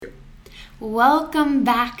Welcome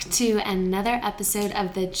back to another episode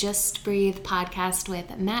of the Just Breathe podcast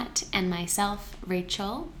with Matt and myself,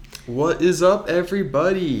 Rachel. What is up,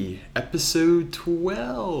 everybody? Episode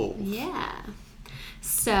 12. Yeah.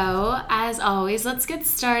 So, as always, let's get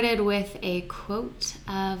started with a quote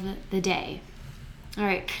of the day. All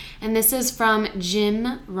right. And this is from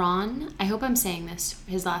Jim Rohn. I hope I'm saying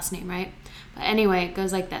his last name right. But anyway, it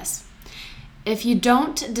goes like this. If you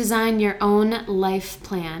don't design your own life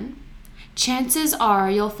plan, chances are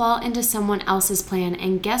you'll fall into someone else's plan,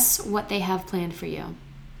 and guess what they have planned for you?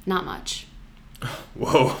 Not much.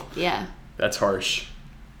 Whoa. Yeah. That's harsh.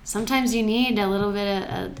 Sometimes you need a little bit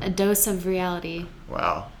of a dose of reality.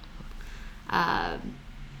 Wow.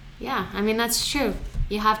 Yeah, I mean, that's true.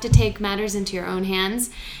 You have to take matters into your own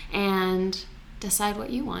hands and decide what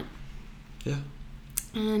you want. Yeah.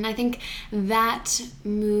 And I think that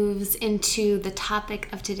moves into the topic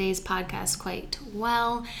of today's podcast quite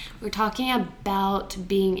well. We're talking about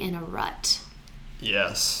being in a rut.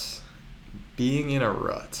 Yes. Being in a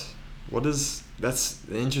rut. That's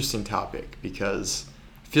an interesting topic because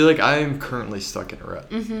I feel like I am currently stuck in a rut.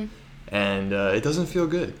 Mm-hmm. And it doesn't feel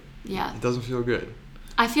good. Yeah. It doesn't feel good.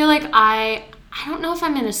 I feel like I don't know if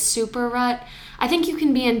I'm in a super rut. I think you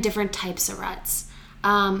can be in different types of ruts.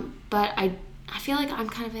 But I feel like I'm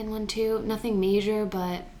kind of in one too. Nothing major,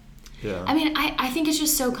 but yeah. I mean, I think it's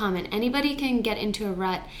just so common. Anybody can get into a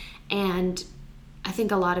rut, and I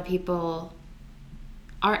think a lot of people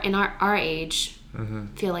are in our age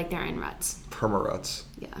feel like they're in ruts. Perma-ruts.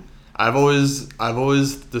 Yeah. I've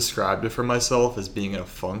always described it for myself as being in a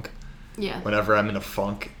funk. Yeah. Whenever I'm in a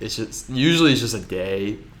funk, usually it's just a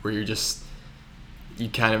day where you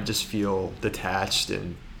kind of just feel detached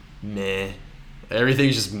and meh.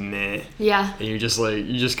 Everything's just meh. Yeah. And you're just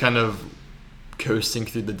kind of coasting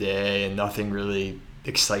through the day and nothing really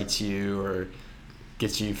excites you or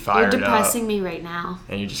gets you fired up. You're depressing me right now.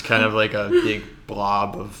 And you're just kind of like a big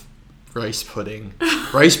blob of rice pudding.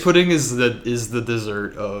 Rice pudding is the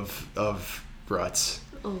dessert of ruts.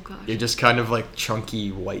 Oh gosh. You're just kind of like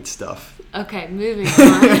chunky white stuff. Okay, moving on.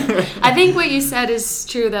 I think what you said is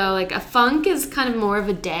true though. Like a funk is kind of more of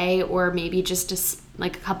a day or maybe just a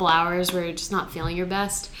couple hours where you're just not feeling your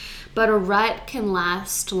best. But a rut can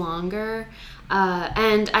last longer.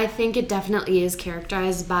 And I think it definitely is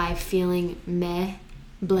characterized by feeling meh,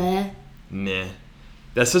 bleh. Meh.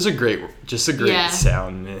 That's such a great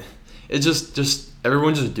sound. Meh. It's just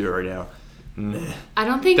everyone just do it right now. Meh. I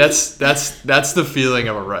don't think that's the feeling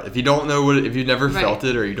of a rut. If you don't know if you've never felt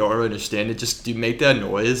it or you don't really understand it, just make that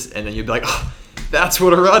noise and then you'll be like, oh, that's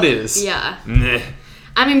what a rut is. Yeah. Meh.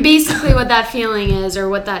 I mean, basically what that feeling is or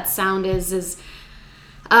what that sound is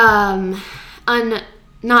not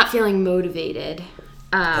feeling motivated.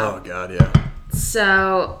 Oh God, yeah.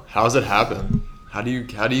 So how does it happen? How do you?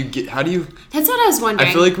 That's what I was wondering.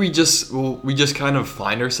 I feel like we just kind of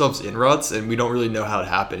find ourselves in ruts and we don't really know how it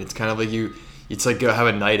happened. It's kind of like it's like go have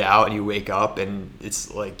a night out and you wake up and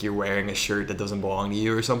it's like you're wearing a shirt that doesn't belong to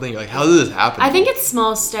you or something. You're like, how did this happen? I think it's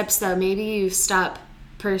small steps though. Maybe you stop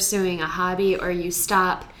pursuing a hobby or you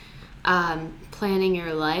stop planning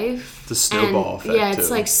your life. The snowball effect. Yeah, it's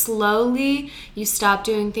like slowly you stop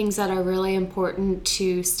doing things that are really important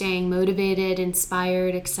to staying motivated,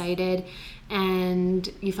 inspired, excited, and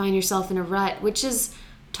you find yourself in a rut, which is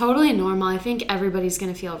totally normal. I think everybody's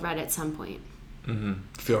going to feel a rut at some point. Mm-hmm.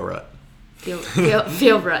 Feel rut.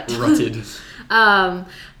 Feel rut. Rutted.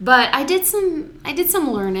 But I did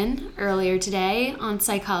some learning earlier today on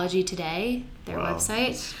Psychology Today, their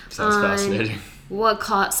website. Sounds fascinating.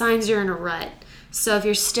 What signs you're in a rut. So if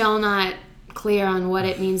you're still not clear on what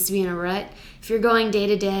it means to be in a rut, if you're going day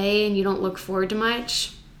to day and you don't look forward to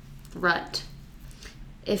much, rut.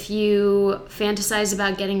 If you fantasize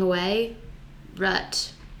about getting away,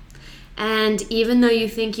 rut. And even though you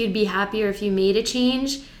think you'd be happier if you made a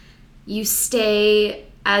change, you stay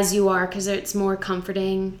as you are because it's more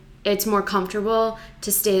comforting. It's more comfortable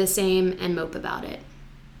to stay the same and mope about it.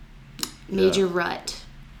 Major rut.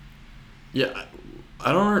 Yeah,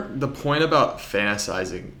 I don't. The point about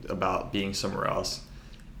fantasizing about being somewhere else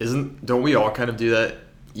don't we all kind of do that?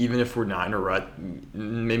 Even if we're not in a rut,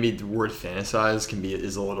 maybe the word fantasize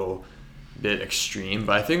is a little bit extreme,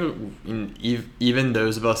 but I think even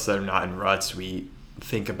those of us that are not in ruts, we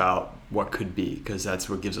think about what could be because that's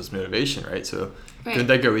what gives us motivation, right? So Could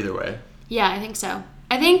that go either way? Yeah, I think so.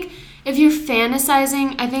 I think if you're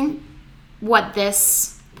fantasizing, I think what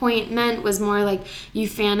this point meant was more like you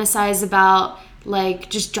fantasize about like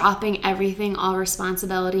just dropping everything, all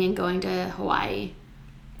responsibility, and going to Hawaii.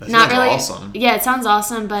 That sounds awesome. Yeah, it sounds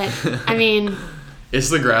awesome, but I mean, It's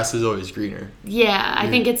the grass is always greener. Yeah, I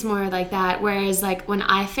think it's more like that. Whereas, like, when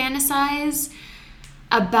I fantasize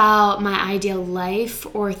about my ideal life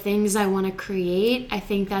or things I want to create, I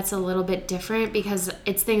think that's a little bit different because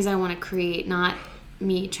it's things I want to create, not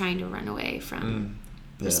me trying to run away from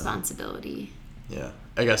responsibility. Yeah,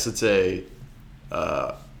 I guess it's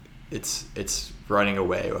it's running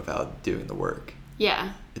away without doing the work.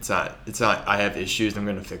 Yeah. It's not I have issues, I'm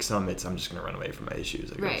going to fix them. I'm just going to run away from my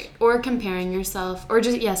issues, I guess. Right. Or comparing yourself, or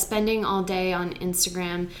just, spending all day on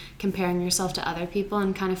Instagram comparing yourself to other people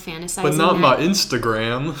and kind of fantasizing. But not my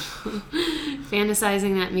Instagram.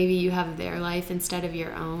 Fantasizing that maybe you have their life instead of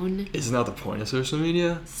your own. Isn't that the point of social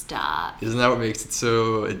media? Stop. Isn't that what makes it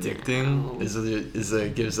so addicting? No. Is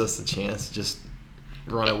it gives us the chance to just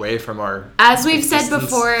run away from our As we've existence. said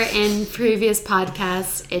before in previous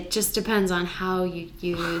podcasts, it just depends on how you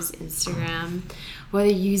use Instagram, whether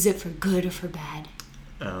you use it for good or for bad.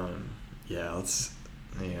 I'm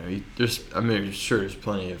sure there's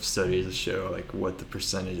plenty of studies that show like what the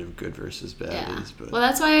percentage of good versus bad is. But Well,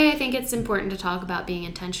 that's why I think it's important to talk about being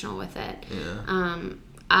intentional with it. yeah.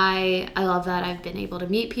 I love that I've been able to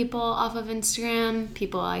meet people off of Instagram,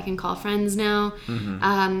 people I can call friends now.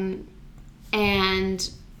 Mm-hmm. And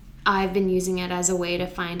I've been using it as a way to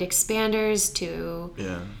find expanders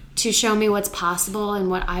to show me what's possible and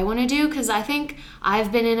what I want to do, because I think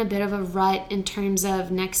I've been in a bit of a rut in terms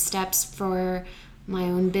of next steps for my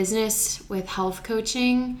own business with health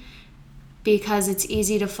coaching, because it's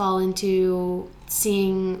easy to fall into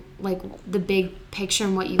seeing like the big picture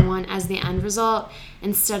and what you want as the end result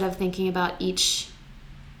instead of thinking about each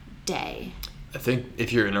day. I think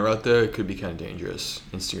if you're in a rut though, it could be kind of dangerous.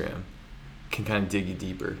 Instagram can kind of dig you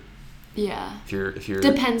deeper. Yeah. If you're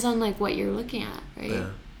Depends on like what you're looking at, right? Yeah.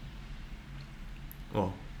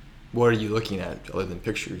 Well, what are you looking at other than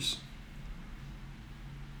pictures?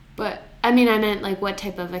 But I mean, I meant like what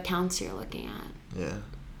type of accounts you're looking at. Yeah.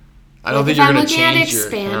 I don't think you're going to change your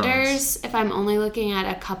If I'm looking at expanders, accounts. if I'm only looking at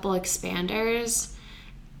a couple expanders,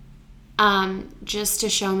 just to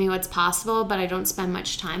show me what's possible, but I don't spend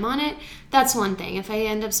much time on it, that's one thing. If I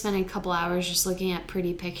end up spending a couple hours just looking at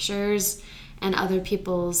pretty pictures and other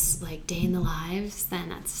people's like day in the lives,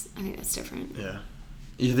 then I think that's different. Yeah.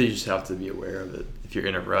 You just have to be aware of it. If you're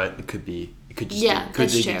in a rut, it could dig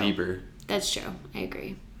that's you true. deeper. That's true. I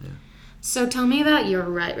agree. Yeah. So tell me about your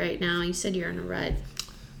rut right now. You said you're in a rut.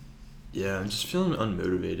 Yeah, I'm just feeling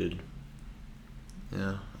unmotivated.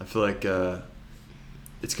 Yeah, I feel like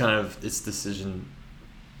it's decision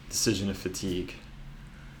of fatigue.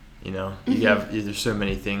 You know, there's so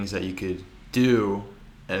many things that you could do,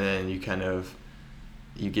 and then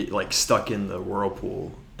you get like stuck in the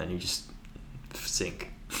whirlpool and you just sink.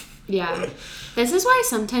 Yeah. This is why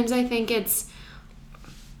sometimes I think it's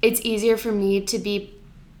easier for me to be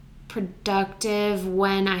productive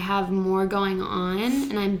when I have more going on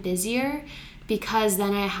and I'm busier, because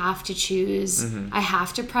then I have to choose, I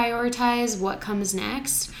have to prioritize what comes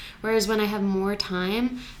next. Whereas when I have more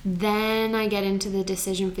time, then I get into the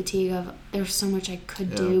decision fatigue of there's so much I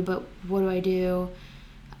could do, but what do I do?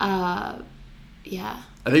 Yeah.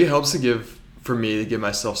 I think it helps to give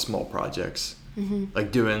myself small projects.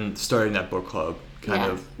 Like starting that book club kind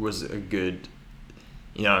of was a good,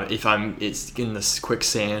 if it's in this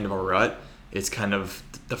quicksand of a rut, it's kind of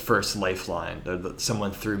the first lifeline.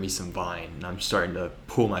 Someone threw me some vine and I'm starting to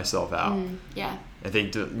pull myself out. Yeah. I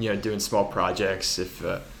think doing small projects, if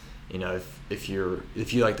you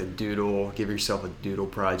like to doodle, give yourself a doodle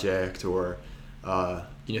project, or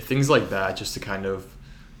things like that, just to kind of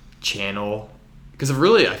channel, because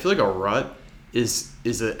really I feel like a rut is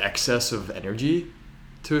an excess of energy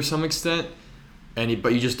to some extent,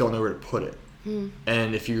 but you just don't know where to put it.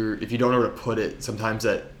 And if you don't know where to put it, sometimes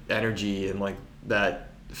that energy and like that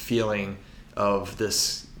feeling of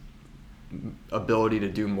this ability to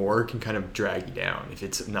do more can kind of drag you down if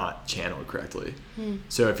it's not channeled correctly.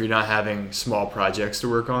 So if you're not having small projects to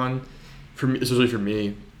work on, especially for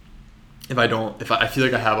me, if I feel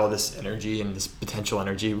like I have all this energy and this potential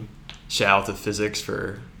energy, shout out to physics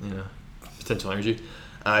for potential energy.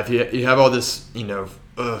 If you have all this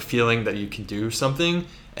feeling that you can do something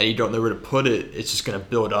and you don't know where to put it, it's just going to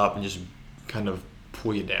build up and just kind of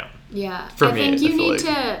pull you down. Yeah. I think you need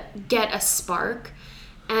to get a spark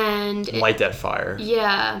and light that fire.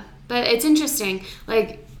 Yeah. But it's interesting.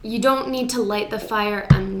 Like, you don't need to light the fire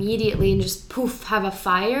immediately and just poof, have a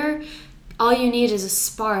fire. All you need is a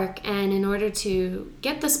spark, and in order to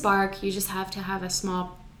get the spark, you just have to have a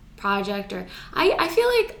small project. Or I feel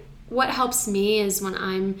like what helps me is when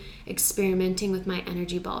I'm experimenting with my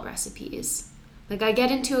energy ball recipes. Like, I get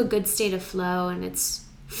into a good state of flow and it's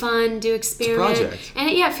fun to experiment. It's a project. And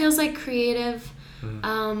it feels like creative.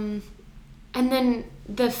 And then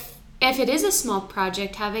if it is a small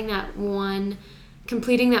project,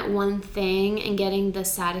 completing that one thing and getting the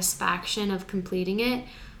satisfaction of completing it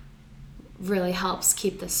really helps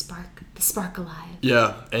keep the spark alive.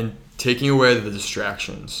 Yeah, and taking away the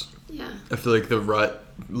distractions. Yeah. I feel like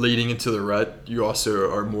leading into the rut, you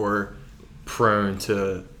also are more prone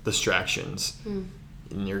to distractions.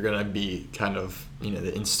 And you're going to be kind of, the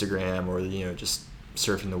Instagram or, just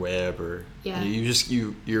surfing the web, or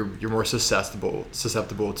you're more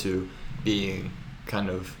susceptible to being kind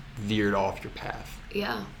of veered off your path.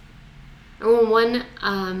 Yeah. Well, one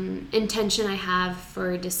intention I have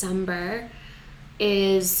for December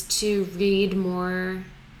is to read more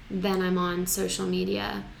than I'm on social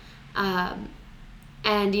media.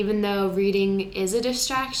 And even though reading is a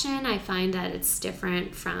distraction, I find that it's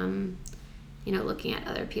different from, looking at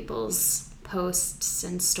other people's posts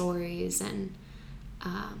and stories. And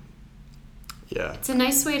it's a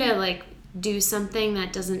nice way to, do something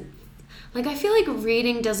that doesn't... I feel like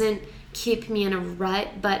reading doesn't keep me in a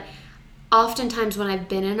rut, but oftentimes when I've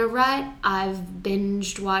been in a rut, I've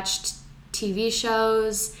watched TV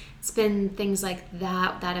shows. It's been things like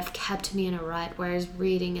that have kept me in a rut, whereas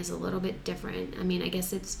reading is a little bit different. I mean, I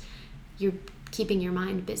guess you're keeping your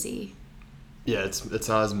mind busy. Yeah, it's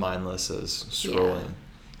not as mindless as scrolling.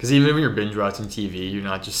 Because even when you're binge watching TV, you're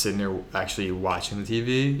not just sitting there actually watching the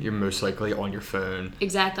TV. You're most likely on your phone.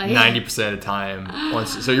 Exactly. 90% of the time.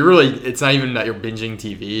 So you're really, it's not even that you're binging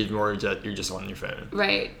TV. It's more that you're just on your phone.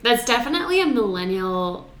 Right. That's definitely a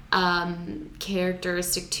millennial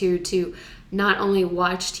characteristic too, to not only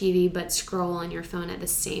watch TV but scroll on your phone at the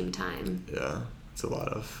same time. Yeah. It's a lot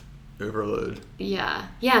of overload. Yeah.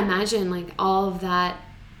 Yeah, imagine all of that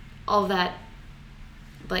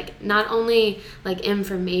not only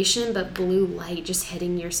information but blue light just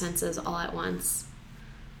hitting your senses all at once.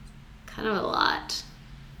 Kind of a lot.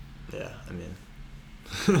 Yeah, I mean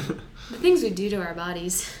the things we do to our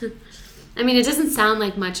bodies. I mean, it doesn't sound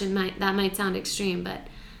like much, that might sound extreme, but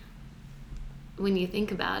when you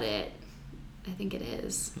think about it, I think it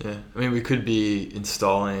is. Yeah. I mean, we could be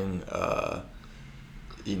installing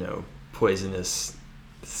poisonous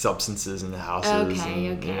substances in the houses,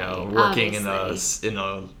 okay. Working in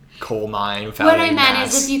a coal mine without what any I meant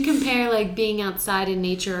mask. is, if you compare being outside in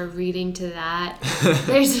nature or reading to that,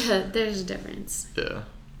 there's a difference. Yeah.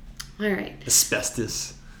 All right.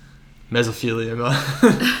 Asbestos, mesothelioma.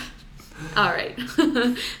 All right.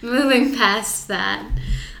 Moving past that.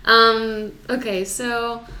 Okay,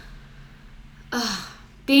 so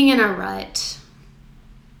being in a rut.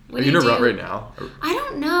 Are you in a rut right now? I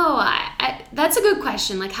don't know. I that's a good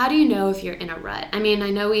question. How do you know if you're in a rut? I mean, I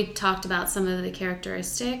know we talked about some of the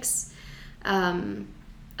characteristics of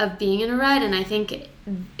being in a rut, and I think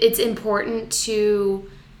it's important to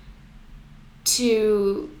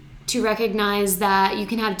recognize that you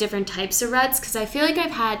can have different types of ruts, because I feel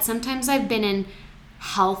like sometimes I've been in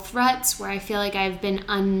health ruts where I feel like I've been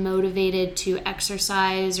unmotivated to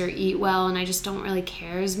exercise or eat well, and I just don't really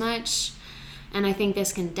care as much. And I think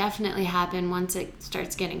this can definitely happen once it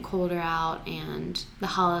starts getting colder out, and the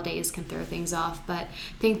holidays can throw things off. But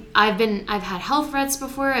I think I've had health ruts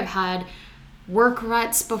before. I've had work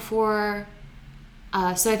ruts before.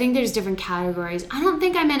 So I think there's different categories. I don't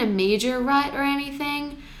think I'm in a major rut or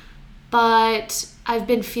anything, but I've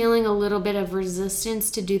been feeling a little bit of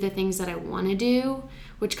resistance to do the things that I want to do,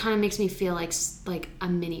 which kind of makes me feel like a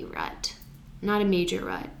mini rut, not a major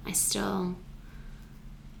rut. I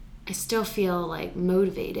still feel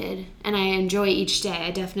motivated, and I enjoy each day.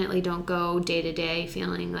 I definitely don't go day to day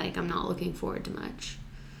feeling like I'm not looking forward to much.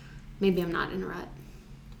 Maybe I'm not in a rut.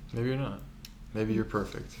 Maybe you're not. Maybe you're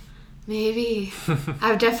perfect. Maybe.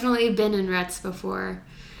 I've definitely been in ruts before,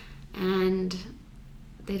 and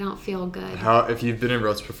they don't feel good. If you've been in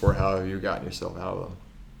ruts before, how have you gotten yourself out of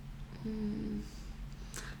them?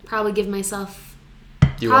 Probably give myself...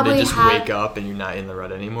 Do you want to just wake up and you're not in the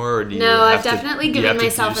rut anymore? Or do you I've definitely given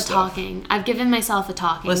myself a talking. I've given myself a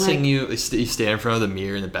talking. Listen, you stand in front of the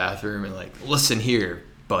mirror in the bathroom and listen here,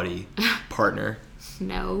 buddy, partner.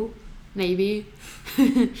 No, maybe.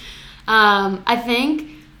 I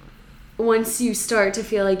think once you start to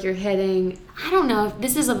feel like you're hitting, I don't know if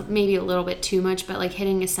this is maybe a little bit too much, but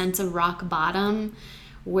hitting a sense of rock bottom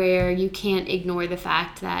where you can't ignore the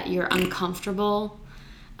fact that you're uncomfortable.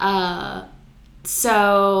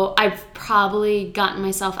 So I've probably gotten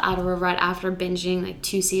myself out of a rut after binging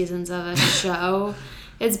 2 seasons of a show.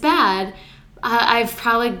 It's bad. I've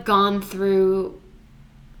probably gone through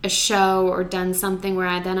a show or done something where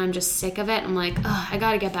I'm just sick of it. I'm like, oh, I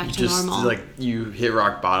gotta get back to normal. You hit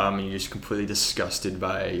rock bottom and you're just completely disgusted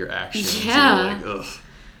by your actions. Yeah. And you're ugh.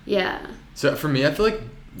 Yeah. So for me, I feel like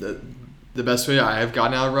the best way I have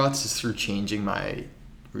gotten out of ruts is through changing my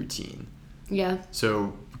routine. Yeah.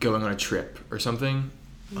 So going on a trip or something,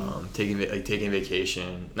 taking a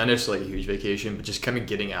vacation, not necessarily a huge vacation, but just kind of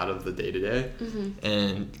getting out of the day to day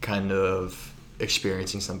and kind of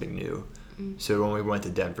experiencing something new. So when we went to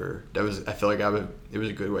Denver, I feel like it was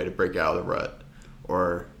a good way to break out of the rut.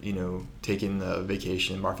 Or, taking the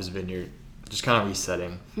vacation in Martha's Vineyard, just kind of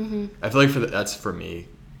resetting. I feel like that's for me,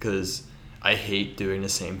 because I hate doing the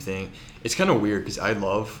same thing. It's kind of weird because I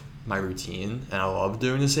love my routine and I love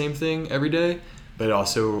doing the same thing every day, but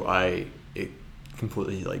also it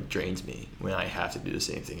completely like drains me when I have to do the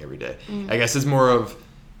same thing every day. I guess it's more of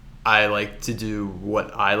I like to do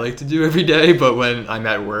what I like to do every day, but when I'm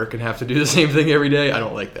at work and have to do the same thing every day, I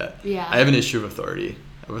don't like that. Yeah. I have an issue of authority.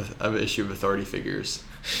 I have an issue of authority figures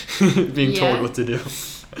being told what to do.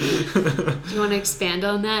 Do you want to expand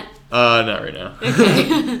on that? Not right now.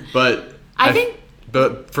 Okay. But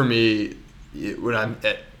But for me, when I'm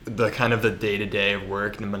at the kind of the day to day of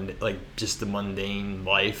work and just the mundane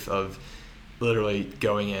life of literally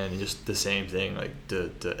going in and just the same thing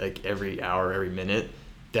like every hour, every minute,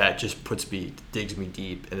 that just digs me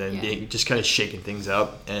deep, and then just kind of shaking things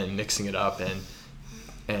up and mixing it up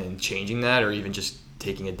and changing that, or even just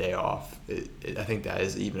taking a day off. I think that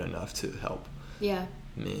is even enough to help. Yeah.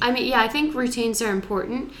 Me. I mean, I think routines are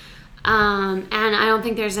important. And I don't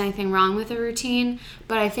think there's anything wrong with a routine,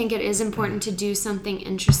 but I think it is important to do something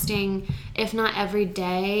interesting, if not every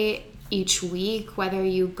day, each week, whether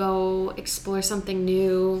you go explore something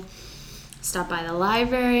new, stop by the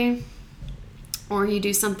library, or you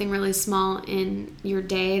do something really small in your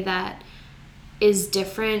day that is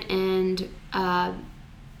different and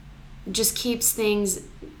just keeps things,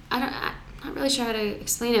 I'm not really sure how to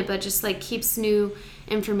explain it, but just like keeps new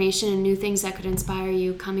information and new things that could inspire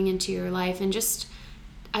you coming into your life, and just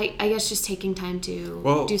I guess just taking time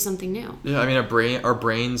to do something new. Yeah, I mean our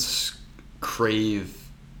brains crave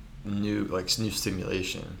new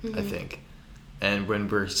stimulation, I think. And when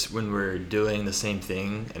we're doing the same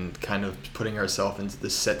thing and kind of putting ourselves into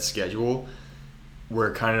this set schedule,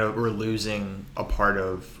 we're losing a part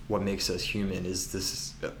of what makes us human, is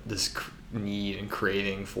this need and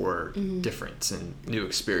craving for difference and new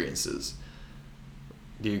experiences.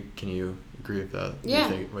 Can you agree with that? Yeah. What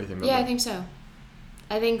do you think about that? I think so.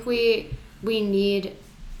 I think we need,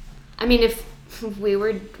 I mean, if we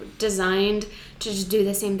were designed to just do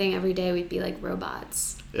the same thing every day, we'd be like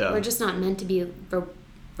robots. Yeah. We're just not meant to be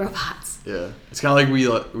robots. Yeah. It's kind of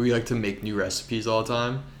like we like to make new recipes all the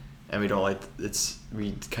time, and we don't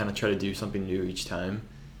we kind of try to do something new each time,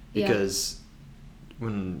 because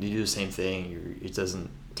when you do the same thing, it doesn't...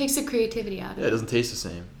 Takes the creativity out of it. Yeah, it doesn't taste the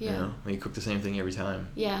same. Yeah. When you cook the same thing every time.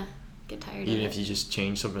 Yeah. Get tired Even of it. if you just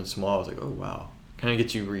change something small, it's like, oh wow. Kind of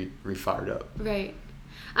gets you re-fired up. Right.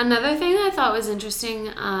 Another thing that I thought was interesting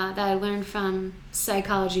that I learned from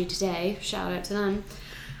Psychology Today, shout out to them.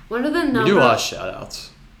 One of the We do a lot of shout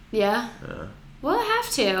outs. Yeah? Yeah. Well, I have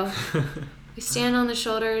to. We stand on the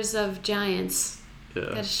shoulders of giants. Yeah.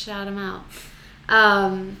 Gotta shout them out.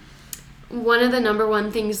 One of the number one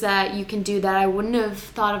things that you can do that I wouldn't have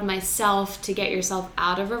thought of myself to get yourself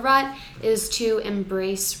out of a rut is to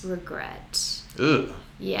embrace regret. Ugh.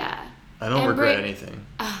 Yeah. I don't regret anything.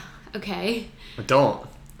 Okay. I don't.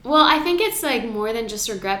 Well, I think it's like more than just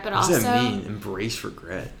regret, but also... What does that mean, embrace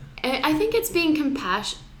regret? I think it's being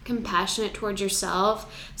compassionate towards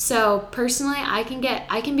yourself. So personally, I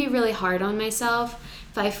can be really hard on myself.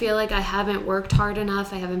 If I feel like I haven't worked hard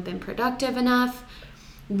enough, I haven't been productive enough,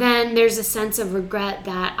 then there's a sense of regret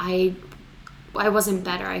that I wasn't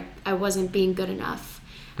better. I wasn't being good enough.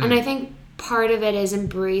 And I think part of it is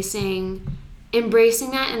embracing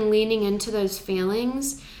that and leaning into those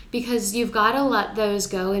feelings, because you've got to let those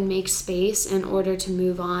go and make space in order to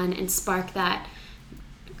move on and spark that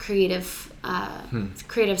creative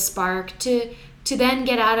spark to then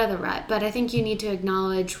get out of the rut. But I think you need to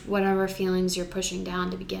acknowledge whatever feelings you're pushing down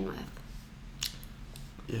to begin with.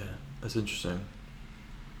 Yeah, that's interesting.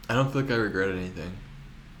 I don't feel like I regret anything.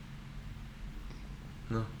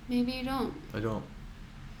 No. Maybe you don't. I don't.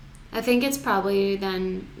 I think it's probably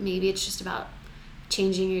then, maybe it's just about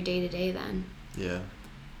changing your day-to-day then. Yeah.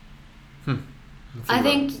 I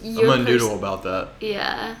think I'm a noodle about that.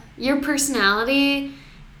 Yeah. Your personality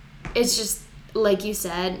is just, like you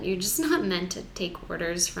said, you're just not meant to take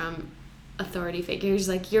orders from authority figures.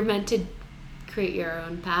 Like, you're meant to create your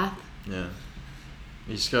own path. Yeah.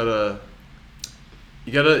 You just gotta...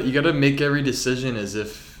 You gotta make every decision as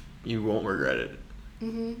if you won't regret it.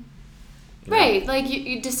 Mm-hmm. Right, like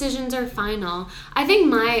your decisions are final. I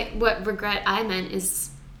think what regret I meant is,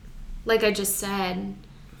 like I just said,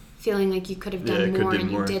 feeling like you could have done more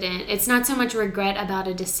and you didn't. It's not so much regret about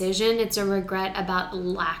a decision, it's a regret about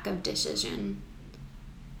lack of decision.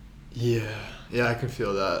 Yeah, I can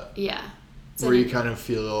feel that. Yeah. Where you kind of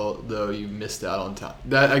feel though you missed out on time.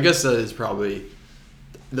 I guess that is probably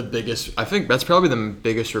the biggest. I think that's probably the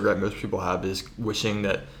biggest regret most people have, is wishing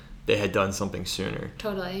that they had done something sooner.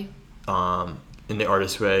 Totally. In The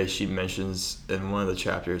Artist's Way, she mentions in one of the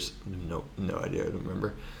chapters, no idea, I don't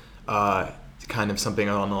remember, kind of something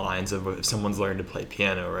along the lines of, if someone's learned to play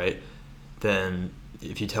piano, right, then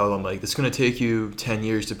if you tell them, like, it's going to take you 10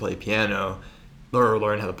 years to play piano, or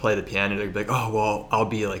learn how to play the piano, they'd be like, oh, well, I'll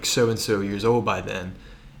be like so-and-so years old by then.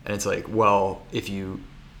 And it's like, well, it's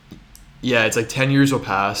like 10 years will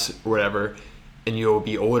pass or whatever, and you'll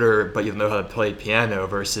be older, but you'll know how to play piano,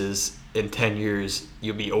 versus in 10 years,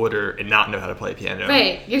 you'll be older and not know how to play piano.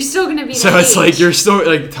 Right. You're still going to be so it's age. Like, you're still,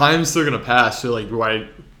 like, time's still going to pass, so, like,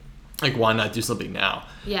 why not do something now?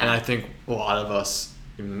 Yeah. And I think a lot of us,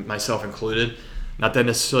 myself included, not that I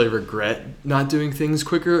necessarily regret not doing things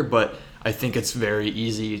quicker, but I think it's very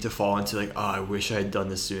easy to fall into, like, oh, I wish I had done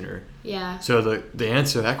this sooner. Yeah. So the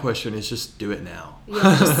answer to that question is just do it now.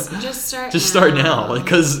 Yeah, just start just start now. Like,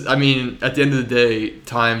 because, I mean, at the end of the day,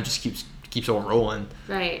 time just keeps on rolling.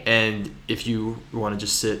 Right. And if you want to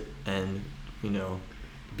just sit and,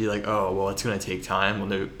 be like, oh, well, it's going to take time.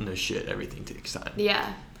 Well, no shit. Everything takes time.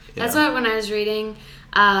 Yeah. That's what, when I was reading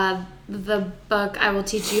the book, I Will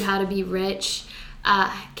Teach You How to Be Rich,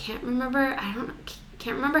 I can't remember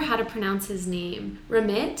how to pronounce his name.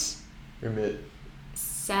 Ramit?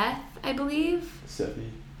 Seth, I believe. Sethi.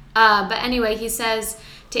 But anyway, he says,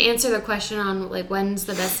 to answer the question on, like, when's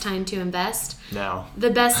the best time to invest? Now. The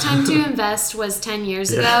best time to invest was 10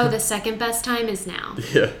 years ago. The second best time is now.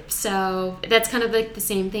 Yeah. So that's kind of like the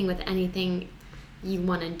same thing with anything you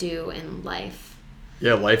want to do in life.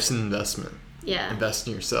 Yeah, life's an investment. Yeah. Invest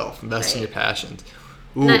in yourself. Invest in your passions.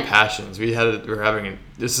 Ooh, passions. We're having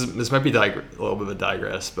this might be a little bit of a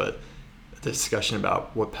digress, but a discussion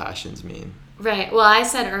about what passions mean. Right. Well, I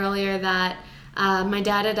said earlier that my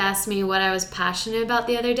dad had asked me what I was passionate about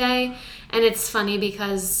the other day, and it's funny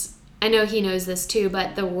because I know he knows this too,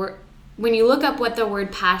 but when you look up what the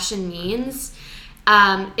word passion means,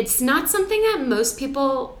 it's not something that most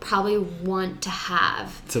people probably want to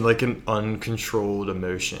have. It's like an uncontrolled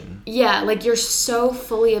emotion. Yeah, like you're so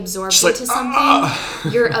fully absorbed into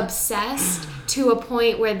something, you're obsessed to a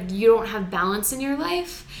point where you don't have balance in your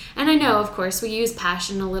life. And I know, of course, we use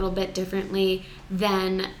passion a little bit differently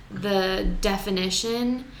than the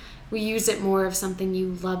definition. We use it more of something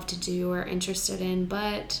you love to do or interested in,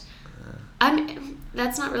 but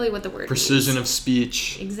that's not really what the word Precision means. Of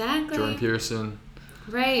speech. Exactly. Jordan Peterson.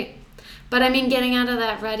 Right. But I mean, getting out of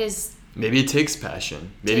that rut is... Maybe it takes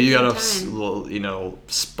passion. Maybe you gotta,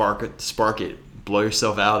 spark it, blow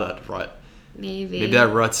yourself out of that rut. Maybe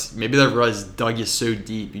that rut's dug you so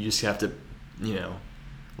deep, you just have to,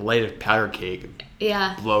 light a powder cake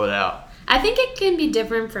and blow it out. I think it can be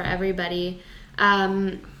different for everybody.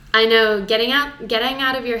 I know getting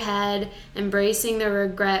out of your head, embracing the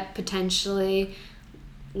regret potentially,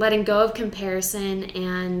 letting go of comparison,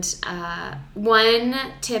 and one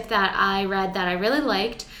tip that I read that I really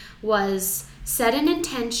liked was set an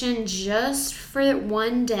intention just for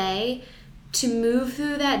one day to move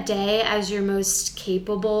through that day as your most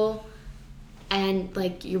capable and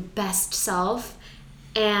like your best self,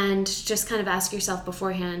 and just kind of ask yourself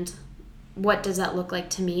beforehand, what does that look like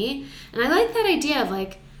to me? And I like that idea of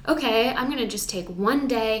like, okay, I'm going to just take one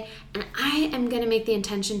day and I am going to make the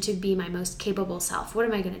intention to be my most capable self. What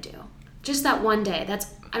am I going to do? Just that one day.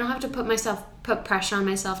 I don't have to put pressure on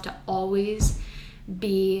myself to always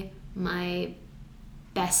be my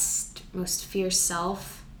best, most fierce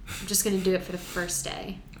self. I'm just going to do it for the first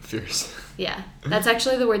day. Fierce. Yeah. That's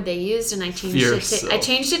actually the word they used, and I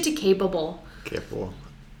changed it to capable. Capable.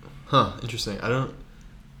 Huh, interesting. How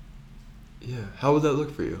would that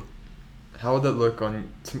look for you? How would that look on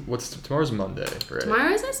tomorrow's Monday, right?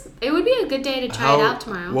 It would be a good day to try it out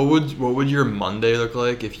tomorrow. What would your Monday look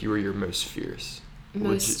like if you were your most fierce?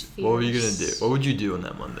 What were you gonna do? What would you do on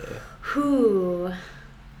that Monday?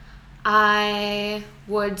 I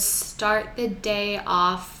would start the day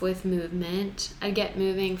off with movement. I'd get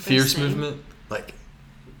moving first Fierce thing. Movement? Like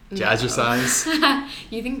jazzercise? No.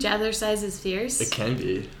 You think jazzercise is fierce? It can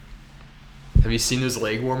be. Have you seen those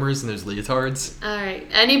leg warmers and those leotards? All right.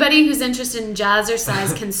 Anybody who's interested in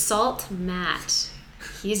jazzercise, consult Matt.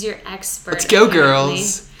 He's your expert. Let's go,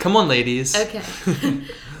 girls. Come on, ladies. Okay.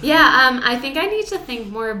 Yeah, I think I need to think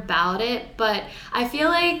more about it, but I feel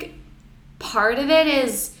like part of it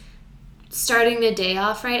is starting the day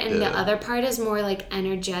off right, and the Yeah. other part is more like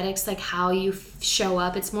energetics, like how you show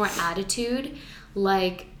up. It's more attitude.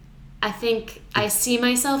 Like, I think I see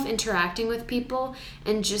myself interacting with people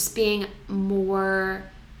and just being more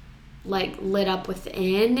like lit up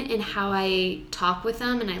within and how I talk with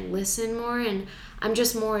them, and I listen more, and I'm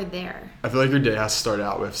just more there. I feel like your day has to start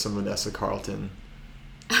out with some Vanessa Carlton.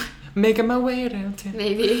 Making my way downtown.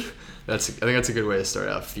 Maybe. I think that's a good way to start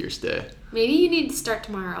out a fierce day. Maybe you need to start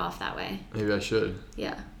tomorrow off that way. Maybe I should.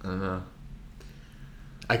 Yeah. I don't know.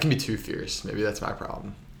 I can be too fierce. Maybe that's my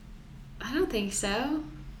problem. I don't think so.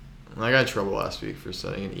 I got in trouble last week for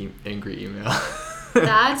sending an angry email.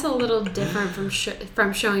 That's a little different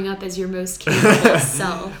from showing up as your most capable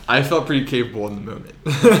self. I felt pretty capable in the moment.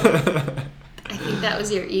 I think that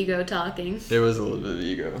was your ego talking. It was a little bit of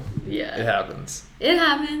ego. Yeah. It happens. It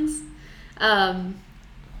happens.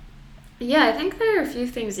 Yeah, I think there are a few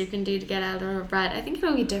things you can do to get out of a rut. I think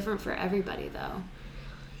it'll be different for everybody, though.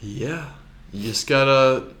 Yeah. You just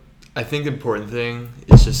gotta... I think the important thing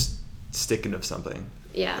is just sticking to something.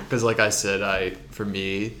 Yeah. Because like I said, for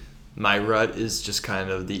me, my rut is just kind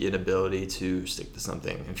of the inability to stick to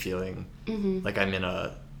something and feeling like I'm in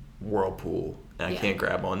a whirlpool and I can't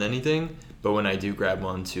grab on to anything. But when I do grab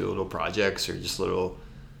on to little projects or just little,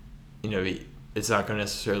 it's not going to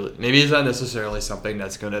necessarily... Maybe it's not necessarily something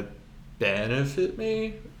that's going to benefit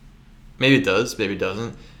me. Maybe it does, maybe it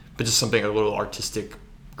doesn't. But just something, a little artistic,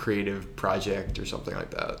 creative project or something like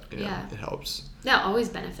that. It helps. That always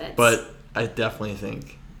benefits. But I definitely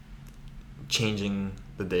think changing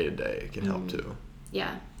the day-to-day can help too.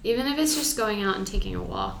 Yeah. Even if it's just going out and taking a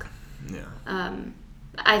walk. Yeah.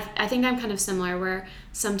 I think I'm kind of similar, where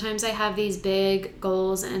sometimes I have these big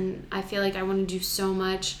goals and I feel like I want to do so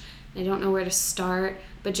much and I don't know where to start.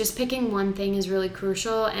 But just picking one thing is really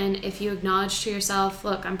crucial. And if you acknowledge to yourself,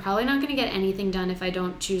 look, I'm probably not going to get anything done if I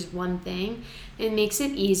don't choose one thing, it makes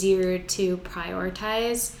it easier to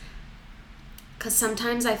prioritize. Because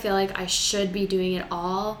sometimes I feel like I should be doing it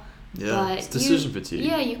all. Yeah, but it's decision fatigue.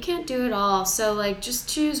 Yeah, you can't do it all. So, like, just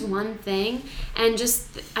choose one thing. And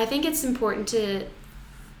I think it's important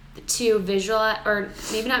to visualize, or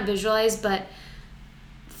maybe not visualize, but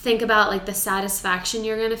think about, like, the satisfaction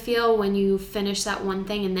you're going to feel when you finish that one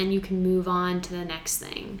thing, and then you can move on to the next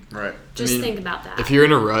thing. Right. Just think about that. If you're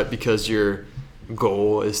in a rut because your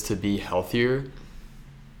goal is to be healthier,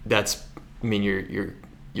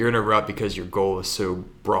 you're in a rut because your goal is so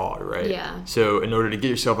broad, right? Yeah. So in order to get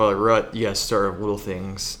yourself out of the rut, you got to start with little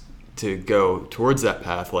things to go towards that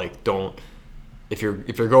path. Like, if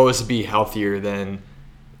your goal is to be healthier, then,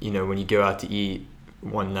 when you go out to eat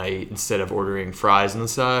one night, instead of ordering fries on the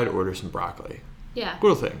side, order some broccoli. Yeah.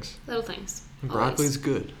 Little things. And broccoli's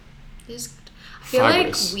good. I feel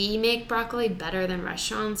Fibrous. like we make broccoli better than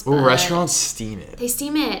restaurants. Well, but restaurants steam it. They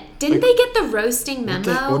steam it. Didn't they get the roasting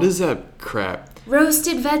memo? What is that crap?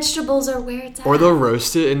 Roasted vegetables are where it's at. Or they'll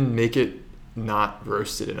roast it and make it not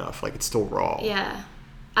roasted enough, like it's still raw. Yeah.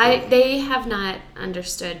 They have not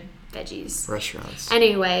understood veggies. Restaurants.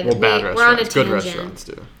 Anyway, bad we're on a restaurants. Good tangent. restaurants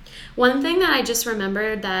too. One thing that I just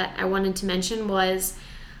remembered that I wanted to mention was,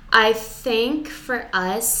 I think for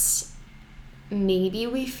us, maybe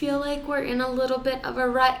we feel like we're in a little bit of a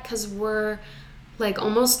rut because we're like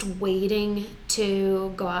almost waiting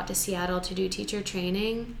to go out to Seattle to do teacher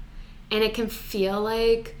training, and it can feel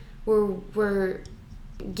like we're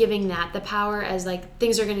giving that the power as like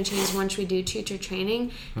things are going to change once we do teacher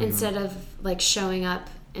training, instead of like showing up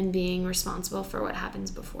and being responsible for what happens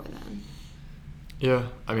before then. Yeah,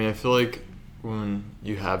 I mean, I feel like when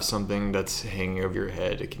you have something that's hanging over your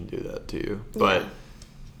head, it can do that to you. But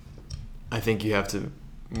I think we have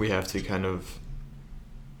to kind of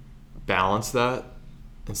balance that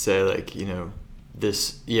and say, like,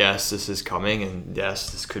 this is coming, and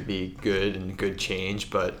yes, this could be good and good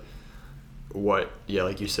change, but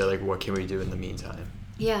like you said, like, what can we do in the meantime?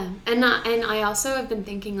 Yeah, and I also have been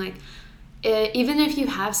thinking, like, even if you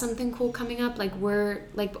have something cool coming up, like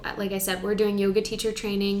like I said, we're doing yoga teacher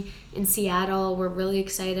training in Seattle. We're really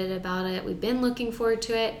excited about it. We've been looking forward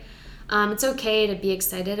to it. It's okay to be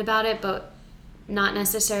excited about it, but not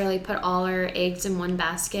necessarily put all our eggs in one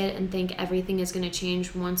basket and think everything is going to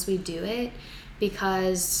change once we do it,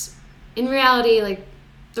 because in reality, like,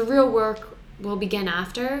 the real work will begin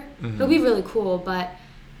after. It'll be really cool, but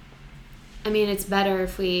I mean, it's better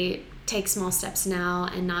if we take small steps now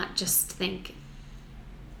and not just think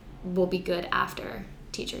we'll be good after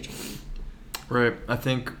teacher training. Right. I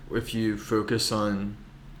think if you focus on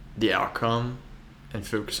the outcome and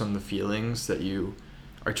focus on the feelings that you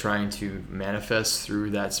are trying to manifest through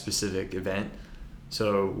that specific event,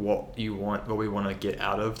 so what we want to get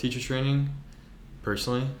out of teacher training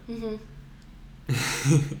personally,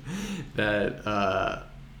 that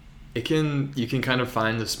you can kind of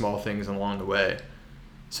find the small things along the way.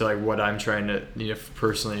 So like what I'm trying to,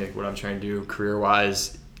 personally, like what I'm trying to do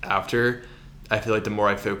career-wise after, I feel like the more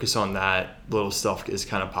I focus on that, little stuff is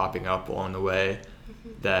kind of popping up along the way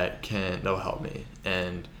that'll help me.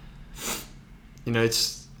 And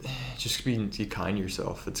it's just be kind to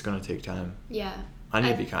yourself. It's gonna take time. Yeah. I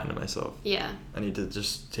need to be kind to myself. Yeah. I need to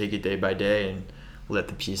just take it day by day and let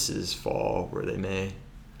the pieces fall where they may.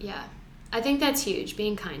 Yeah. I think that's huge,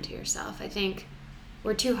 being kind to yourself. I think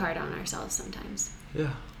we're too hard on ourselves sometimes.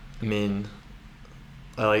 Yeah. I mean,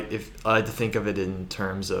 I like to think of it in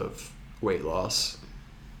terms of weight loss.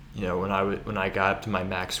 When I got up to my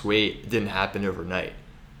max weight, it didn't happen overnight.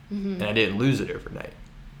 Mm-hmm. And I didn't lose it overnight.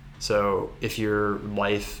 So if your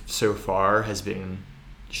life so far has been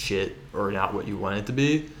shit or not what you want it to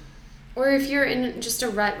be, or if you're in just a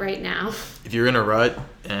rut right now, if you're in a rut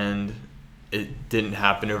and it didn't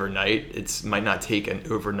happen overnight, it might not take an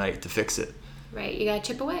overnight to fix it. Right. You gotta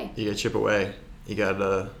chip away. You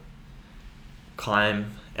gotta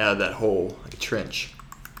climb out of that hole like a trench.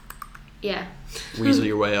 Yeah. Weasel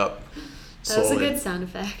your way up. That was a good sound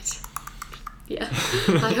effect. Yeah.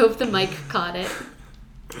 I hope the mic caught it.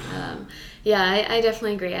 I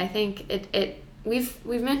definitely agree. I think we've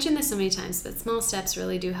mentioned this so many times, but small steps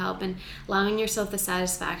really do help, and allowing yourself the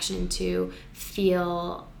satisfaction to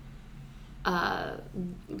feel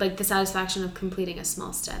like the satisfaction of completing a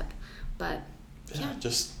small step. But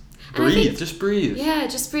just breathe. Just breathe. Yeah,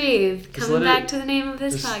 just breathe. Coming back to the name of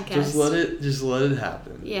this podcast. Just let it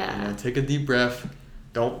happen. Yeah. Take a deep breath.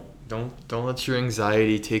 Don't let your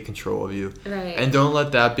anxiety take control of you. Right. And don't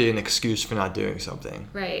let that be an excuse for not doing something.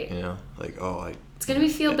 Right. It's gonna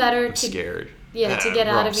feel better I'm scared. Yeah, to get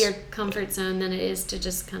out of your comfort zone than it is to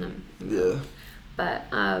just kind of. Yeah. But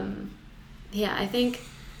I think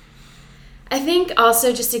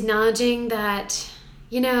also just acknowledging that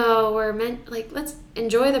we're meant, let's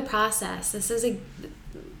enjoy the process.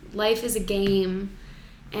 Life is a game,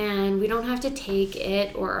 and we don't have to take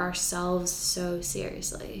it or ourselves so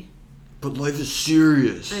seriously. But life is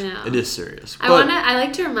serious. I know. It is serious. I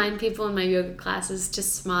like to remind people in my yoga classes to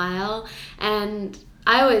smile, and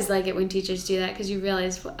I always like it when teachers do that, because you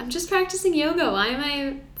realize, I'm just practicing yoga. Why am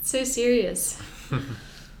I so serious?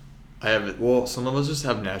 Some of us just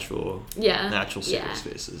have natural serious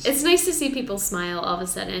faces. It's nice to see people smile all of a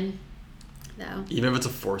sudden, though. Even if it's a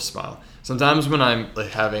forced smile. Sometimes when I'm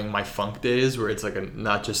having my funk days, where it's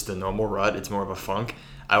not just the normal rut, it's more of a funk,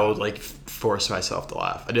 I would force myself to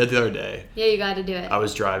laugh. I did it the other day. Yeah, you got to do it. I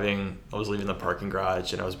was leaving the parking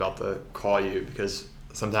garage, and I was about to call you, because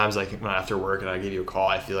sometimes when after work and I give you a call,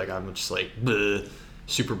 I feel like I'm just bleh,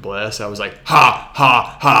 super blessed. I was like, ha,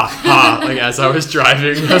 ha, ha, ha. As I was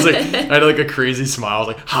driving, I had a crazy smile. I was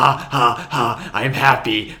like, ha, ha, ha, I'm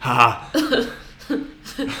happy, ha.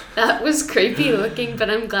 That was creepy looking, but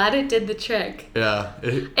I'm glad it did the trick. Yeah.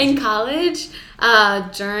 In college,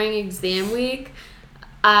 during exam week,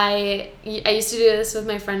 I used to do this with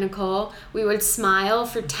my friend Nicole. We would smile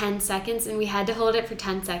for 10 seconds, and we had to hold it for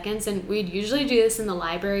 10 seconds. And we'd usually do this in the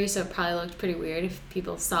library, so it probably looked pretty weird if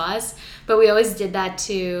people saw us. But we always did that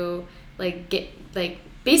to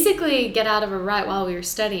basically get out of a rut while we were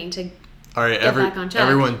studying, to all right, get back on track.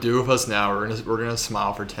 Everyone, do with us now. We're gonna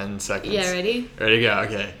smile for 10 seconds. Yeah, ready? Ready to go.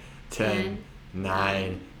 Okay. 10,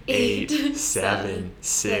 9, 8, 7,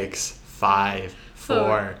 6, 5,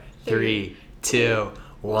 4, 3, 2,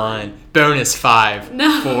 1. Bonus 5.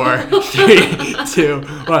 No. 4, 3, 2, 1.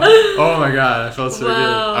 Oh my god, I felt so good.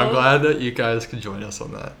 I'm glad that you guys could join us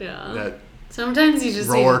on that. Yeah. That sometimes you just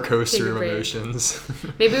roller coaster of emotions.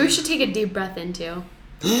 Maybe we should take a deep breath in too.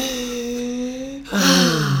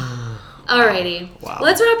 Alrighty. Wow.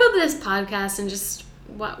 Let's wrap up this podcast and just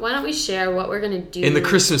why don't we share what we're gonna do in the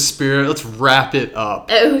Christmas spirit? Let's wrap it up.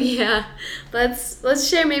 Oh yeah, let's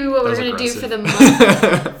share maybe what we're gonna do for the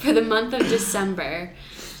month of December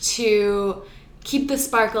to keep the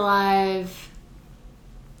spark alive.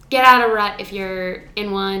 Get out of rut if you're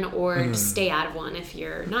in one, or just stay out of one if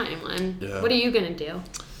you're not in one. Yeah. What are you gonna do?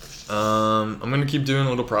 I'm gonna keep doing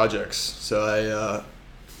little projects. So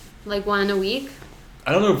like one a week.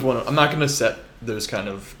 I don't know if I'm not going to set those kind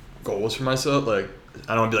of goals for myself. I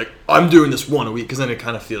don't want to be I'm doing this one a week, because then it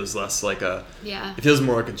kind of feels less like it feels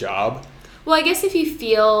more like a job. Well, I guess if you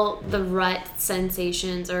feel the rut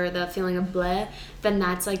sensations or the feeling of bleh, then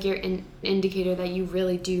that's your indicator that you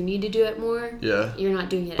really do need to do it more. Yeah. You're not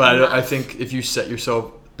doing it But enough. I think if you set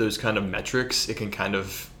yourself those kind of metrics, it can kind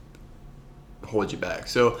of hold you back.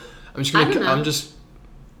 So I'm just going to,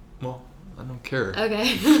 I don't care.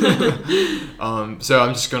 Okay. So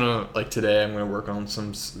I'm just gonna today I'm gonna work on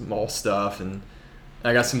some small stuff, and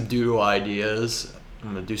I got some doodle ideas.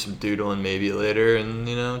 I'm gonna do some doodling maybe later, and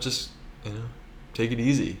just take it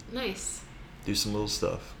easy. Nice. Do some little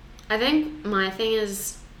stuff. I think my thing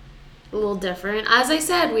is a little different. As I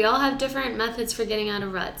said, we all have different methods for getting out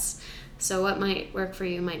of ruts. So what might work for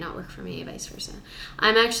you might not work for me, vice versa.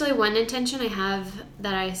 I'm actually, one intention I have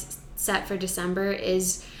that I set for December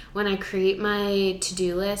is when I create my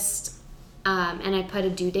to-do list and I put a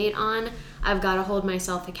due date on, I've got to hold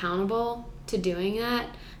myself accountable to doing that.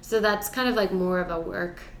 So that's kind of like more of a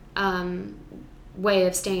work way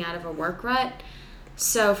of staying out of a work rut.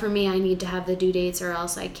 So for me, I need to have the due dates or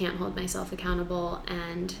else I can't hold myself accountable.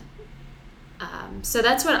 And so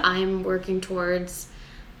that's what I'm working towards.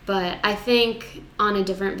 But I think on a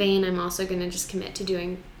different vein, I'm also going to just commit to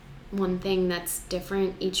doing one thing that's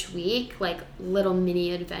different each week, like little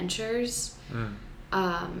mini adventures.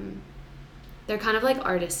 They're kind of like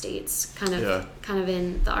artist dates, kind of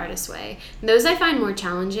in the artist way. And those I find more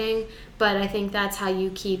challenging, but I think that's how you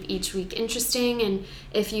keep each week interesting. And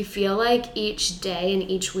if you feel like each day and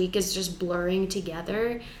each week is just blurring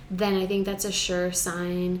together, then I think that's a sure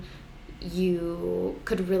sign you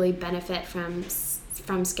could really benefit from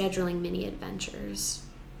scheduling mini adventures.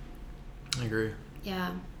 I agree.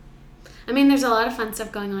 Yeah. I mean, there's a lot of fun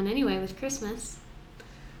stuff going on anyway with Christmas.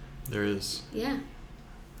 There is. Yeah.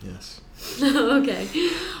 Yes. Okay.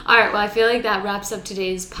 All right. Well, I feel like that wraps up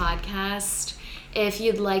today's podcast. If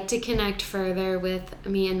you'd like to connect further with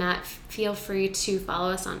me and Matt, feel free to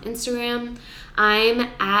follow us on Instagram. I'm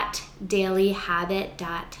at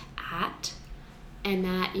dailyhabit.at. And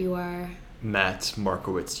Matt, you are? Matt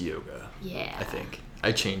Markowitz Yoga. Yeah. I think.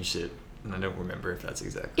 I changed it, and I don't remember if that's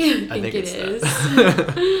exactly. I think it is.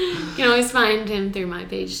 That. You can always find him through my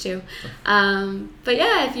page too. But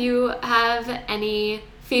yeah, if you have any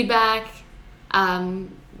feedback,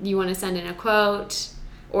 you want to send in a quote,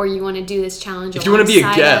 or you want to do this challenge, if you want to be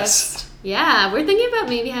a guest, yeah, we're thinking about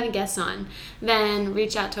maybe having guests on. Then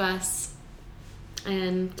reach out to us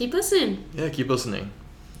and keep listening. Yeah, keep listening.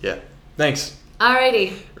 Yeah, thanks.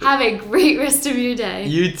 Alrighty, have a great rest of your day.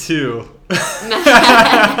 You too.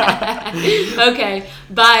 Okay,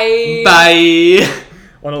 bye. Bye.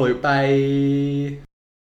 On a loop. Bye.